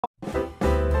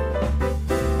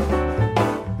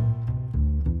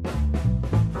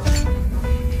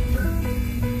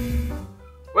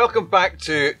Welcome back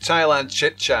to Thailand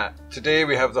Chit Chat. Today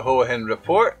we have the Hua Hin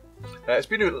report. It's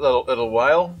been a little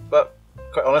while, but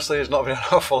quite honestly, there's not been an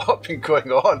awful lot been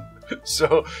going on.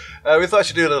 So we thought I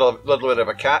should do a little bit of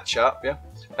a catch up. Yeah.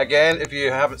 Again, if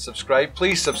you haven't subscribed,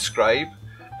 please subscribe.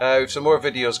 We have some more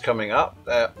videos coming up.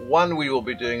 One we will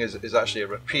be doing is actually a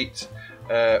repeat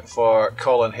for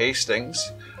Colin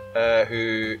Hastings,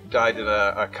 who died in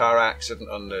a car accident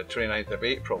on the 29th of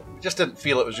April. We just didn't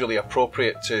feel it was really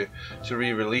appropriate to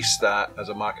re-release that as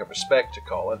a mark of respect to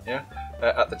Colin, yeah,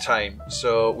 at the time.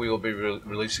 So we will be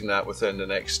releasing that within the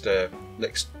next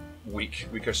week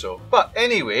or so. But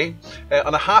anyway,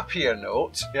 on a happier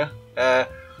note, yeah,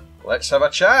 let's have a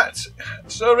chat.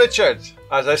 So Richard,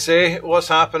 as I say, what's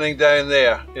happening down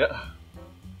there? Yeah.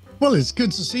 Well, it's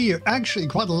good to see you. Actually,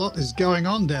 quite a lot is going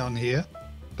on down here,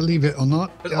 believe it or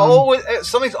not.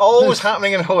 Something's always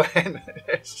happening in Hua Hin.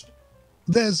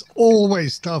 There's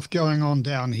always stuff going on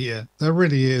down here. There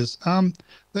really is.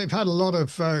 They've had a lot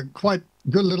of quite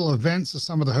good little events at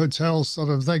some of the hotels. Sort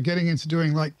of, they're getting into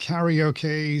doing like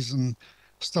karaoke's and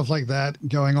stuff like that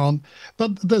going on.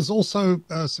 But there's also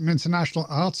some international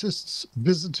artists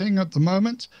visiting at the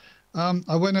moment.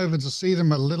 I went over to see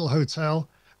them at a little hotel,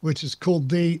 which is called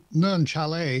the Nern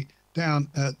Chalet down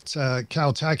at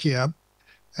Pattaya.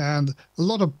 And a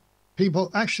lot of people,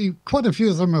 actually quite a few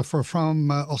of them are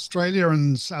from Australia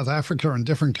and South Africa and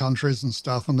different countries and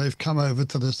stuff. And they've come over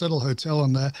to this little hotel,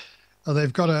 and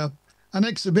they've got an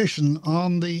exhibition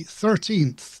on the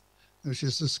 13th, which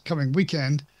is this coming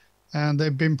weekend. And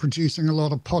they've been producing a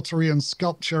lot of pottery and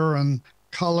sculpture and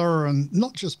color, and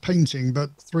not just painting,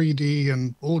 but 3D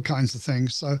and all kinds of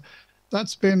things. So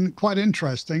that's been quite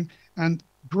interesting. And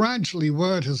gradually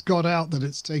word has got out that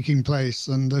it's taking place,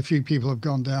 and a few people have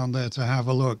gone down there to have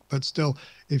a look. But still,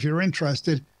 if you're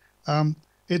interested,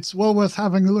 it's well worth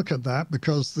having a look at that,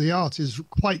 because the art is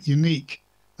quite unique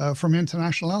from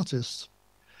international artists.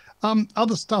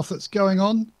 Other stuff that's going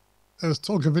on, there's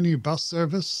talk of a new bus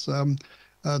service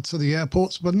to the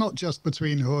airports, but not just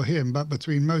between Hua Hin, but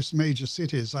between most major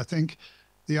cities. I think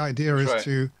the idea is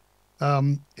to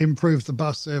improve the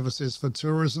bus services for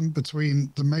tourism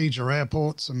between the major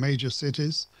airports and major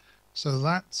cities. So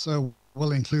that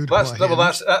will include Hua Hin. Well,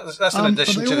 that's an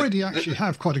addition. But they already actually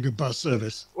have quite a good bus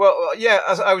service. Well, yeah,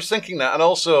 I was thinking that, and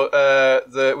also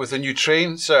with the new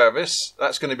train service,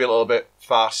 that's going to be a little bit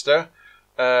faster.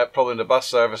 Probably in the bus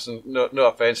service, and no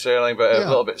offence or anything, but a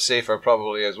little bit safer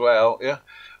probably as well. Yeah.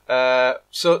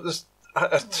 So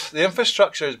the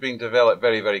infrastructure is being developed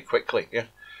very, very quickly. Yeah.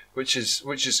 Which is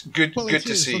good. Well, good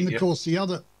to see. And of course, the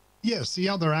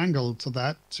other angle to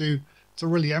that, to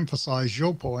really emphasise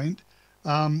your point,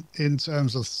 in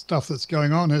terms of stuff that's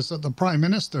going on, is that the Prime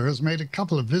Minister has made a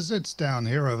couple of visits down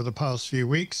here over the past few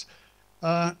weeks,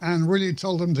 and really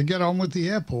told them to get on with the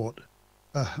airport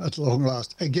at long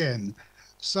last again.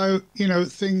 So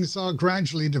things are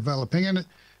gradually developing, and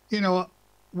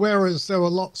whereas there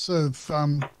was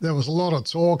a lot of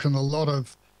talk and a lot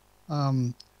of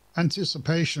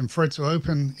anticipation for it to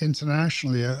open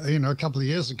internationally, a couple of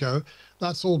years ago,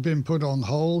 that's all been put on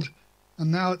hold, and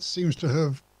now it seems to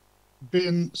have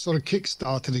been sort of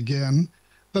kick-started again.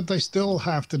 But they still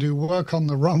have to do work on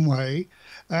the runway,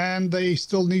 and they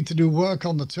still need to do work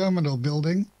on the terminal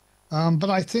building. But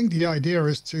I think the idea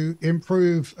is to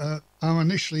improve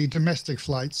initially domestic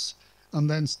flights, and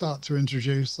then start to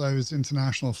introduce those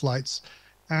international flights.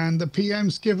 And the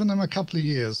PM's given them a couple of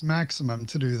years maximum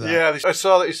to do that. Yeah, I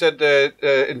saw that you said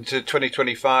into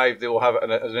 2025 they will have it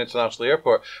as an international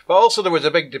airport. But also there was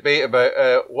a big debate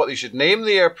about what they should name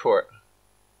the airport.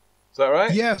 Is that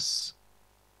right? Yes.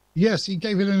 Yes, he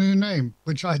gave it a new name,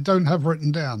 which I don't have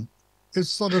written down. It's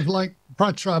sort of like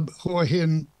Pratrab Hua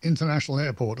Hin International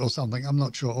Airport or something. I'm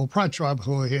not sure. Or Pratrab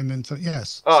Hua Hin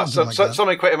yes. Oh,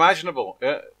 something quite imaginable.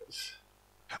 Yeah.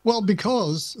 Well,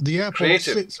 because the airport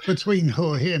sits between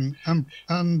Hua Hin and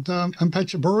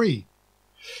Phetchaburi.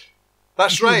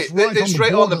 That's right. It's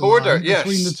right on the border. Yes.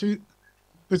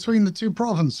 Between the two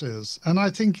provinces, and I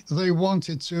think they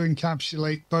wanted to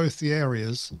encapsulate both the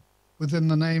areas within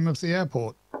the name of the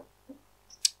airport.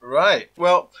 Right.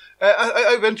 Well,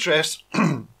 out of interest,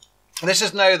 this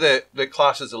is now the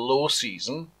class as a low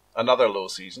season, another low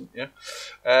season.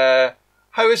 Yeah.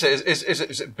 How is it?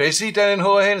 Is it busy down in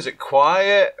Hua Hin? Is it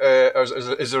quiet? Or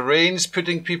is the rains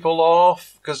putting people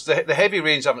off? Because the heavy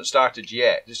rains haven't started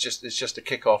yet. It's just a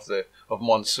kick off of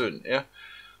monsoon. Yeah.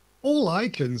 All I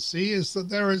can see is that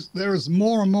there is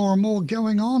more and more and more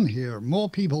going on here. More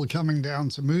people coming down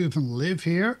to move and live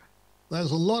here.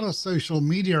 There's a lot of social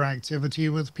media activity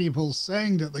with people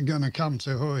saying that they're going to come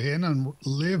to Hua Hin and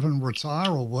live and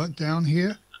retire or work down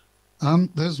here.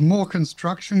 There's more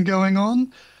construction going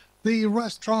on. The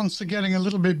restaurants are getting a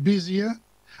little bit busier.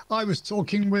 I was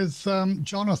talking with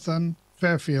Jonathan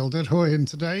Fairfield at Hua Hin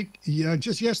today,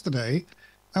 just yesterday,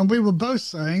 and we were both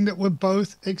saying that we're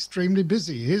both extremely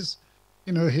busy. His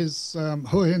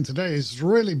Hua Hin today is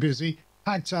really busy,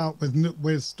 packed out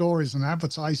with stories and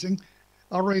advertising.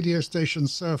 Our radio station,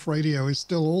 Surf Radio, is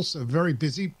still also very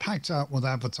busy, packed out with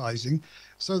advertising.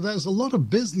 So there's a lot of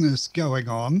business going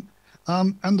on.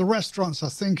 And the restaurants, I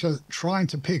think, are trying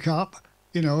to pick up,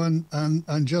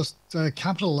 and just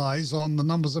capitalize on the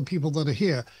numbers of people that are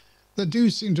here. There do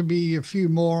seem to be a few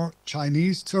more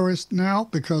Chinese tourists now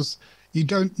because you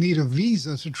don't need a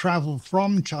visa to travel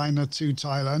from China to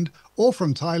Thailand or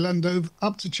from Thailand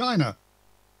up to China.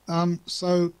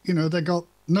 So, they got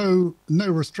no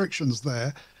restrictions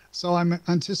there. So I'm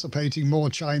anticipating more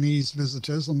Chinese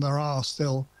visitors, and there are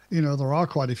still, there are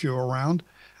quite a few around.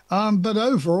 But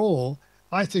overall,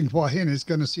 I think Hua Hin is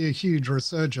going to see a huge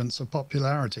resurgence of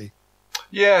popularity.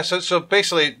 Yeah, so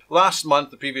basically,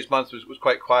 the previous month was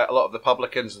quite quiet. A lot of the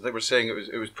publicans, they were saying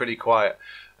it was pretty quiet.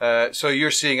 So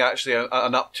you're seeing actually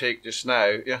an uptake just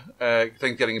now, yeah?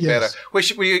 Things getting better.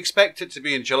 We expect it to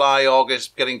be in July,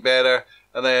 August, getting better,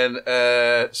 and then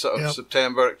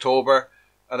September, October,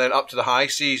 and then up to the high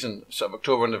season, sort of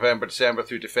October, November, December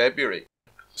through to February.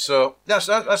 So that's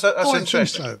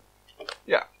interesting. I think so.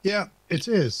 Yeah. Yeah, it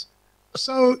is.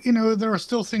 So, there are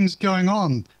still things going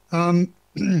on.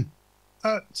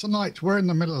 Tonight, we're in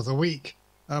the middle of the week.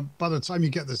 By the time you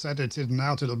get this edited and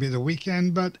out, it'll be the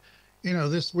weekend. But,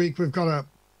 this week we've got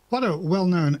quite a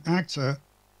well-known actor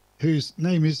whose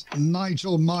name is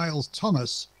Nigel Miles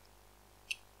Thomas.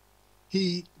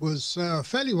 He was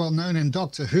fairly well known in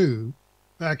Doctor Who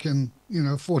back in,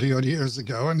 40-odd years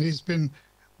ago. And he's been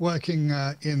working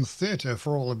in theatre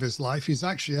for all of his life. He's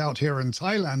actually out here in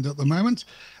Thailand at the moment,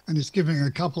 and he's giving a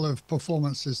couple of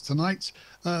performances tonight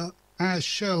as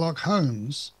Sherlock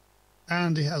Holmes.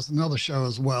 And he has another show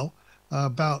as well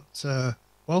about,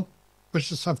 we'll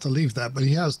just have to leave that, but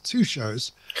he has two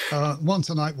shows, one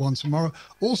tonight, one tomorrow.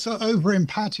 Also over in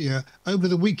Pattaya over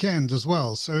the weekend as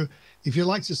well. So if you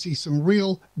like to see some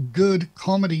real good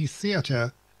comedy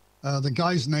theatre, the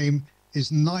guy's name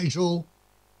is Nigel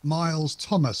Miles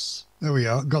Thomas. There we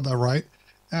are, got that right.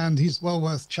 And he's well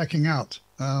worth checking out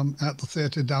at the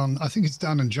theatre I think it's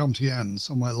down in Jomtien,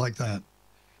 somewhere like that.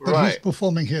 But he's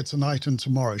performing here tonight and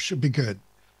tomorrow. Should be good.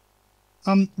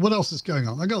 What else is going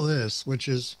on? I got this, which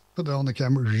is, put it on the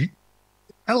camera,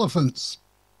 elephants.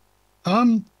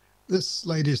 This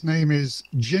lady's name is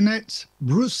Jeanette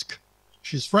Brusque.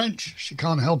 She's French. She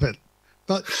can't help it.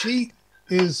 But she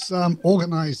is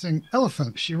organizing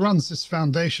elephants. She runs this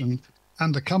foundation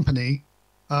and a company,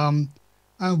 and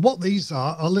what these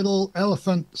are little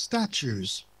elephant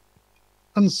statues,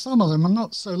 and some of them are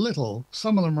not so little.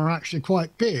 Some of them are actually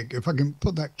quite big. If I can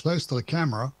put that close to the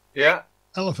camera. Yeah.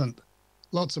 Elephant,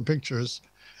 lots of pictures,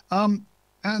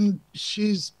 and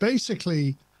she's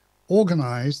basically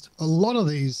organized a lot of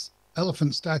these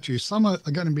elephant statues. Some are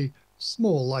going to be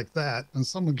small like that, and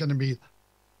some are going to be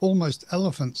almost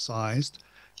elephant-sized,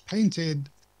 painted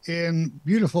in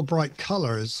beautiful bright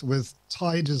colors with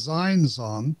Thai designs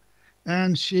on.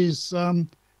 And she's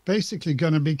basically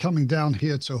going to be coming down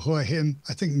here to Hua Hin,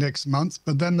 I think next month.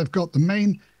 But then they've got the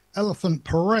main elephant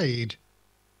parade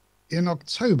in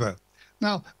October.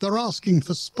 Now, they're asking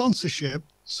for sponsorship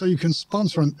so you can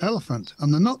sponsor an elephant.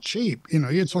 And they're not cheap.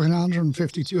 You're talking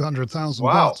 150, 200,000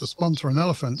 baht to sponsor an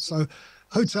elephant. So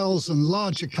hotels and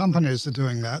larger companies are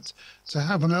doing that to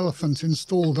have an elephant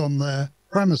installed on their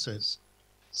premises.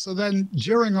 So then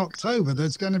during October,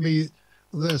 there's going to be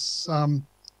this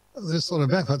sort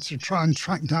of effort to try and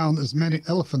track down as many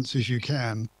elephants as you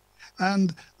can.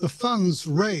 And the funds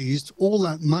raised, all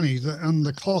that money and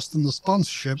the cost and the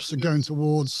sponsorships are going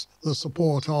towards the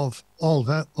support of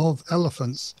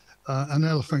elephants and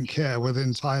elephant care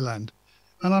within Thailand.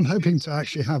 And I'm hoping to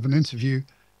actually have an interview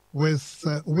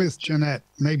with Jeanette,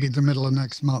 maybe the middle of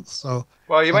next month. So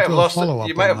well, you might have lost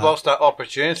that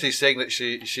opportunity, saying that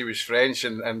she was French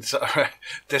and sort of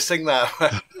dissing that.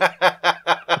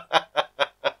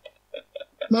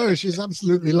 No, she's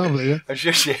absolutely lovely. I'm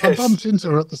sure she is. I bumped into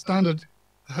her at the Standard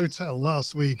Hotel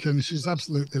last week, and she's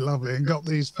absolutely lovely and got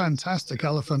these fantastic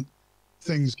elephant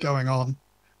things going on.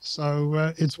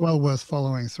 So it's well worth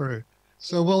following through.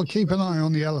 So we'll keep an eye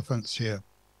on the elephants here.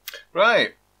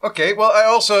 Right. Okay, well, I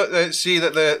also see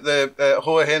that the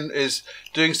Hua Hin is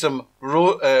doing some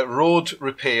road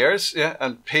repairs,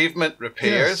 and pavement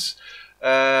repairs.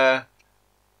 Yes.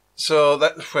 So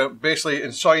that basically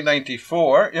in Soi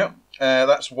 94,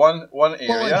 that's one area.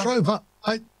 Well, I drove up.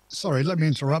 Sorry, let me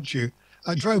interrupt you.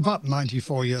 I drove up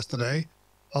 94 yesterday.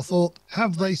 I thought,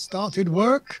 have they started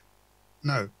work?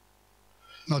 No,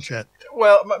 not yet.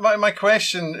 Well, my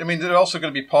question, I mean, there are also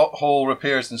going to be pothole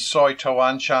repairs in Soi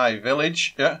Tawanchai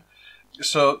village, yeah?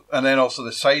 So, and then also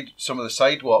some of the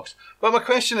sidewalks. But my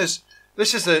question is,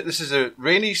 this is a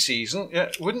rainy season. Yeah?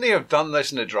 Wouldn't they have done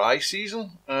this in a dry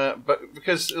season? But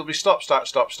because it'll be stop, start,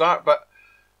 stop, start. But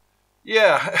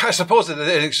yeah, I suppose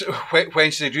that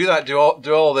when should they do that? Do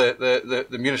all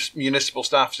the municipal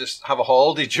staff just have a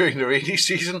holiday during the rainy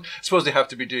season? I suppose they have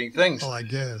to be doing things. Well, I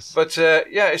guess. But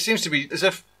yeah, it seems to be as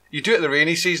if you do it in the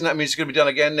rainy season. That means it's going to be done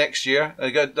again next year,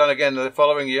 and done again the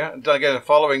following year, and done again the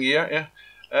following year. Yeah.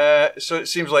 So it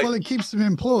seems like, well, it keeps them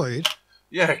employed.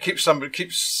 Yeah, it keeps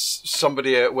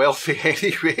somebody wealthy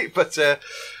anyway. But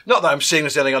not that I'm saying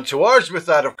there's anything untoward with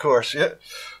that, of course. Yeah.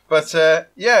 But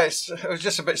yeah, I was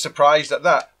just a bit surprised at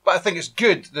that. But I think it's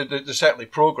good that there's certainly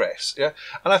progress. Yeah,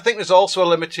 and I think there's also a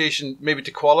limitation, maybe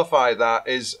to qualify that,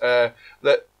 is that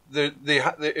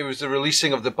it was the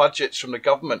releasing of the budgets from the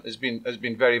government has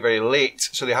been very, very late,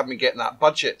 so they haven't been getting that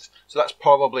budget. So that's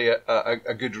probably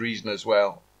a good reason as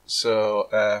well. So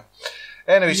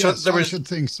anyway, yes, so there was. I should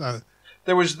think so.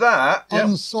 There was that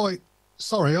on Soi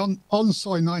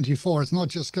 94. It's not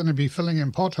just going to be filling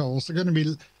in potholes. They're going to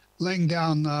be laying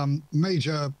down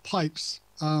major pipes,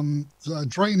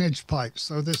 drainage pipes.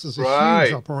 So this is a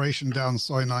huge operation down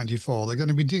Soi 94. They're going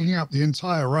to be digging up the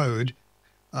entire road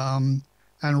and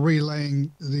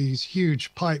relaying these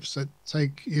huge pipes that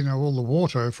take, all the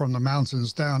water from the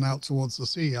mountains down out towards the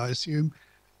sea, I assume.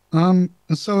 And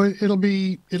so it'll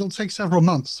take several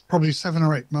months, probably 7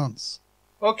 or 8 months.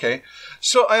 Okay,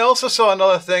 so I also saw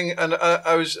another thing, and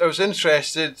I was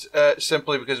interested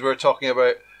simply because we were talking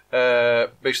about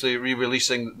basically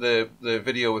re-releasing the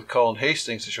video with Colin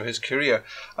Hastings to show his career,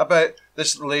 about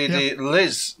this lady,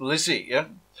 Lizzy, yeah,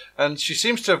 and she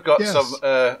seems to have got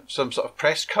some sort of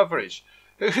press coverage.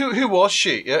 Who was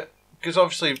she? Yeah, because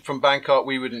obviously from Bangkok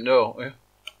we wouldn't know. Yeah?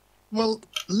 Well,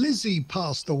 Lizzy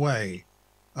passed away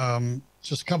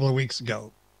just a couple of weeks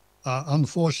ago.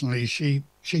 Unfortunately, she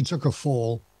took a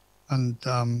fall and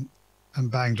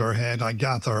banged her head, I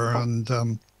gather,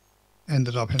 and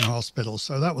ended up in hospital.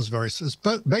 So that was very sad.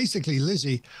 But basically,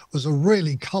 Lizzy was a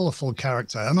really colorful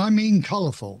character, and I mean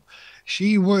colorful.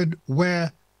 She would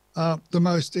wear the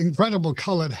most incredible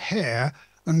colored hair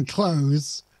and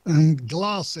clothes and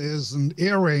glasses and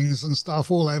earrings and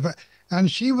stuff all over. And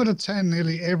she would attend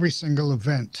nearly every single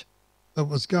event that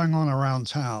was going on around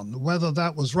town, whether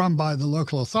that was run by the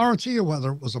local authority or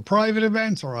whether it was a private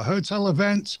event or a hotel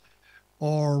event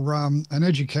or an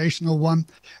educational one.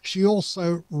 She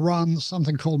also runs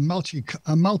something called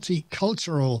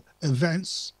multicultural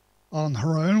events on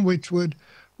her own, which would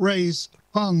raise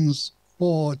funds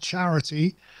for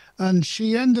charity. And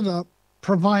she ended up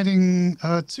providing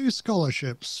 2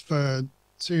 scholarships for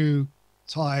 2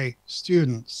 Thai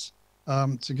students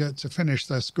to finish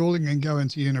their schooling and go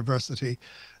into university.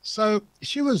 So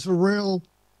she was a real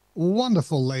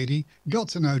wonderful lady, got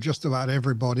to know just about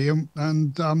everybody,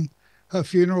 and her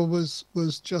funeral was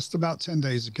just about 10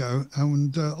 days ago,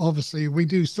 and obviously we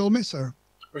do still miss her.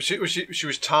 She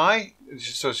was Thai,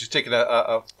 so she's taken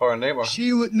a foreign name. Or?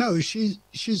 She's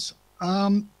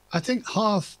I think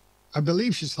I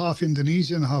believe she's half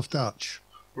Indonesian, half Dutch.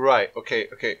 Right. Okay.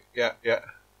 Yeah.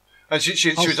 And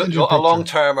she was a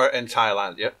long-termer in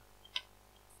Thailand, yeah?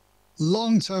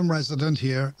 Long-term resident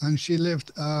here, and she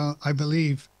lived, I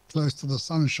believe, close to the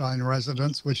Sunshine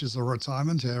Residence, which is a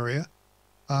retirement area.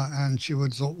 And she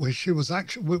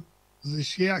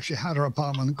actually had her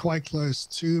apartment quite close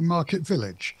to Market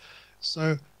Village.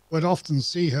 So we'd often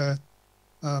see her,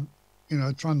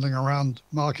 trundling around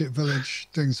Market Village,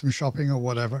 doing some shopping or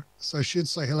whatever. So she'd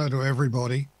say hello to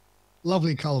everybody.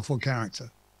 Lovely, colourful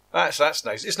character. That's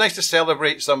nice. It's nice to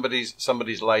celebrate somebody's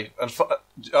life and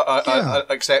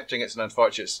accepting it's an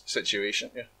unfortunate situation.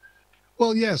 Yeah.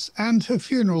 Well, yes, and her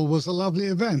funeral was a lovely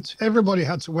event. Everybody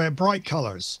had to wear bright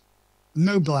colours,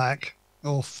 no black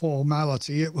or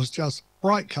formality. It was just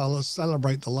bright colours.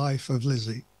 Celebrate the life of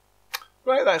Lizzy.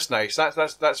 Right, that's nice.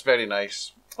 That's very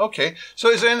nice. Okay, so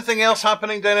is there anything else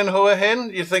happening down in Hua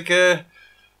Hin you think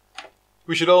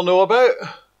we should all know about?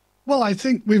 Well, I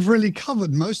think we've really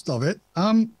covered most of it.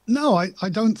 No, I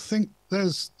don't think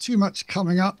there's too much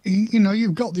coming up.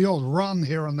 You've got the odd run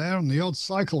here and there and the odd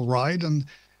cycle ride and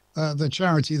the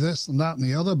charity this and that and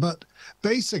the other. But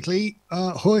basically,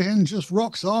 Hua Hin just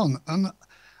rocks on. And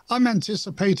I'm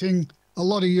anticipating a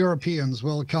lot of Europeans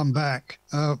will come back,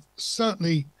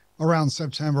 certainly around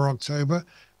September, October.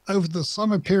 Over the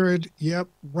summer period,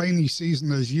 rainy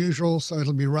season as usual, so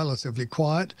it'll be relatively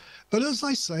quiet. But as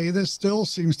I say, there still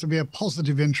seems to be a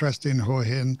positive interest in Hua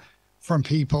Hin from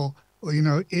people,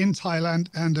 in Thailand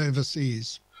and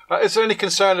overseas. Is there any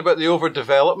concern about the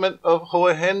overdevelopment of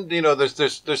Hua Hin? You know,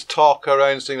 there's talk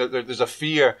around saying that there's a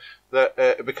fear that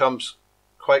it becomes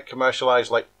quite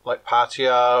commercialized, like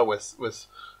Pattaya with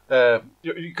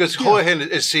because Hua Hin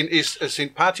is seen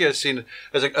Pattaya is seen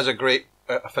as a great,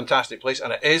 a fantastic place,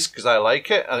 and it is, because I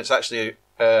like it, and it's actually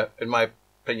in my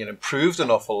opinion improved an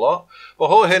awful lot. But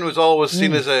Hua Hin was always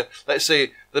seen as a, let's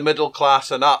say, the middle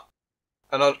class and up.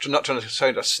 And I'm not trying to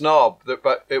sound a snob,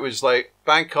 but it was like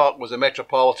Bangkok was a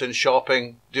metropolitan,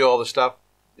 shopping, do all the stuff,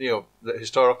 you know, the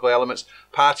historical elements.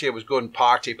 Pattaya was going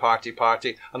party,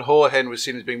 and Hua Hin was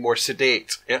seen as being more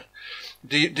sedate. Yeah,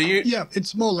 do you? Yeah,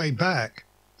 it's more laid back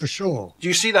for sure. Do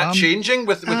you see that changing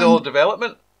with all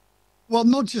development? Well,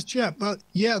 not just yet, but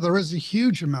yeah, there is a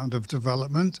huge amount of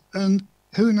development, and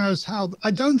who knows how.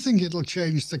 I don't think it'll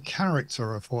change the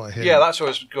character of Hua Hin. Yeah, that's where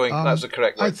I was going. That's the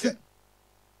correct word.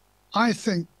 I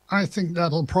think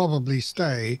that'll probably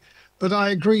stay, but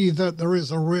I agree that there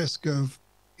is a risk of,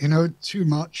 you know, too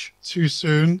much too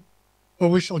soon, or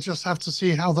we shall just have to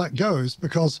see how that goes,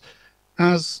 because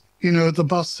as, you know, the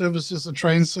bus services, the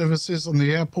train services and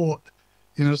the airport,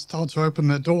 you know, start to open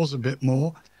their doors a bit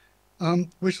more,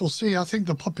 we shall see. I think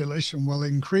the population will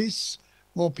increase.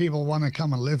 More people want to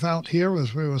come and live out here,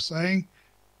 as we were saying.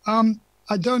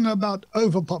 I don't know about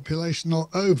overpopulation or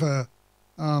over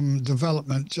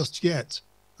development just yet,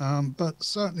 but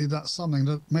certainly that's something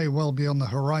that may well be on the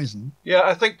horizon. Yeah,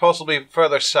 I think possibly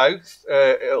further south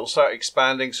it'll start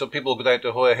expanding, so people will go down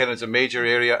to Hua Hin as a major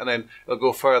area, and then it'll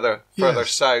go further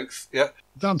south. Yeah,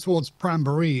 down towards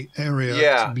Prambury area.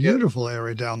 Yeah, it's a beautiful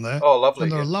area down there. Oh, lovely.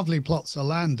 And there are lovely plots of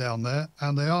land down there,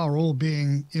 and they are all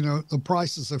being, you know, the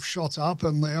prices have shot up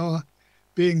and they are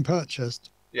being purchased.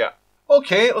 Yeah.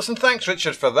 Okay, listen, thanks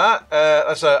Richard for that.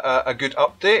 That's a good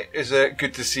update. It's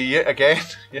good to see you again.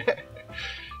 Yeah.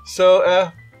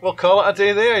 So we'll call it a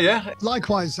day there, yeah?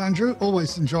 Likewise, Andrew.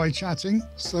 Always enjoy chatting.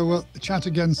 So we'll chat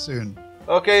again soon.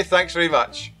 Okay, thanks very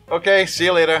much. Okay, see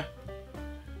you later.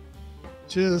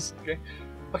 Cheers.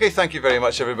 Okay, thank you very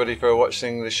much everybody for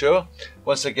watching the show.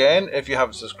 Once again, if you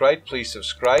haven't subscribed, please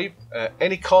subscribe.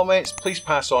 Any comments, please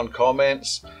pass on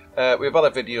comments. We have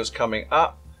other videos coming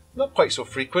up. Not quite so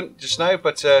frequent just now,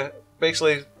 but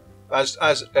basically,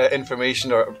 as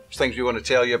information or things we want to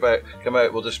tell you about come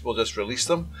out, we'll just release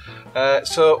them.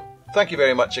 So thank you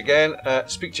very much again.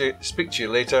 Speak to you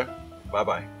later. Bye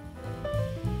bye.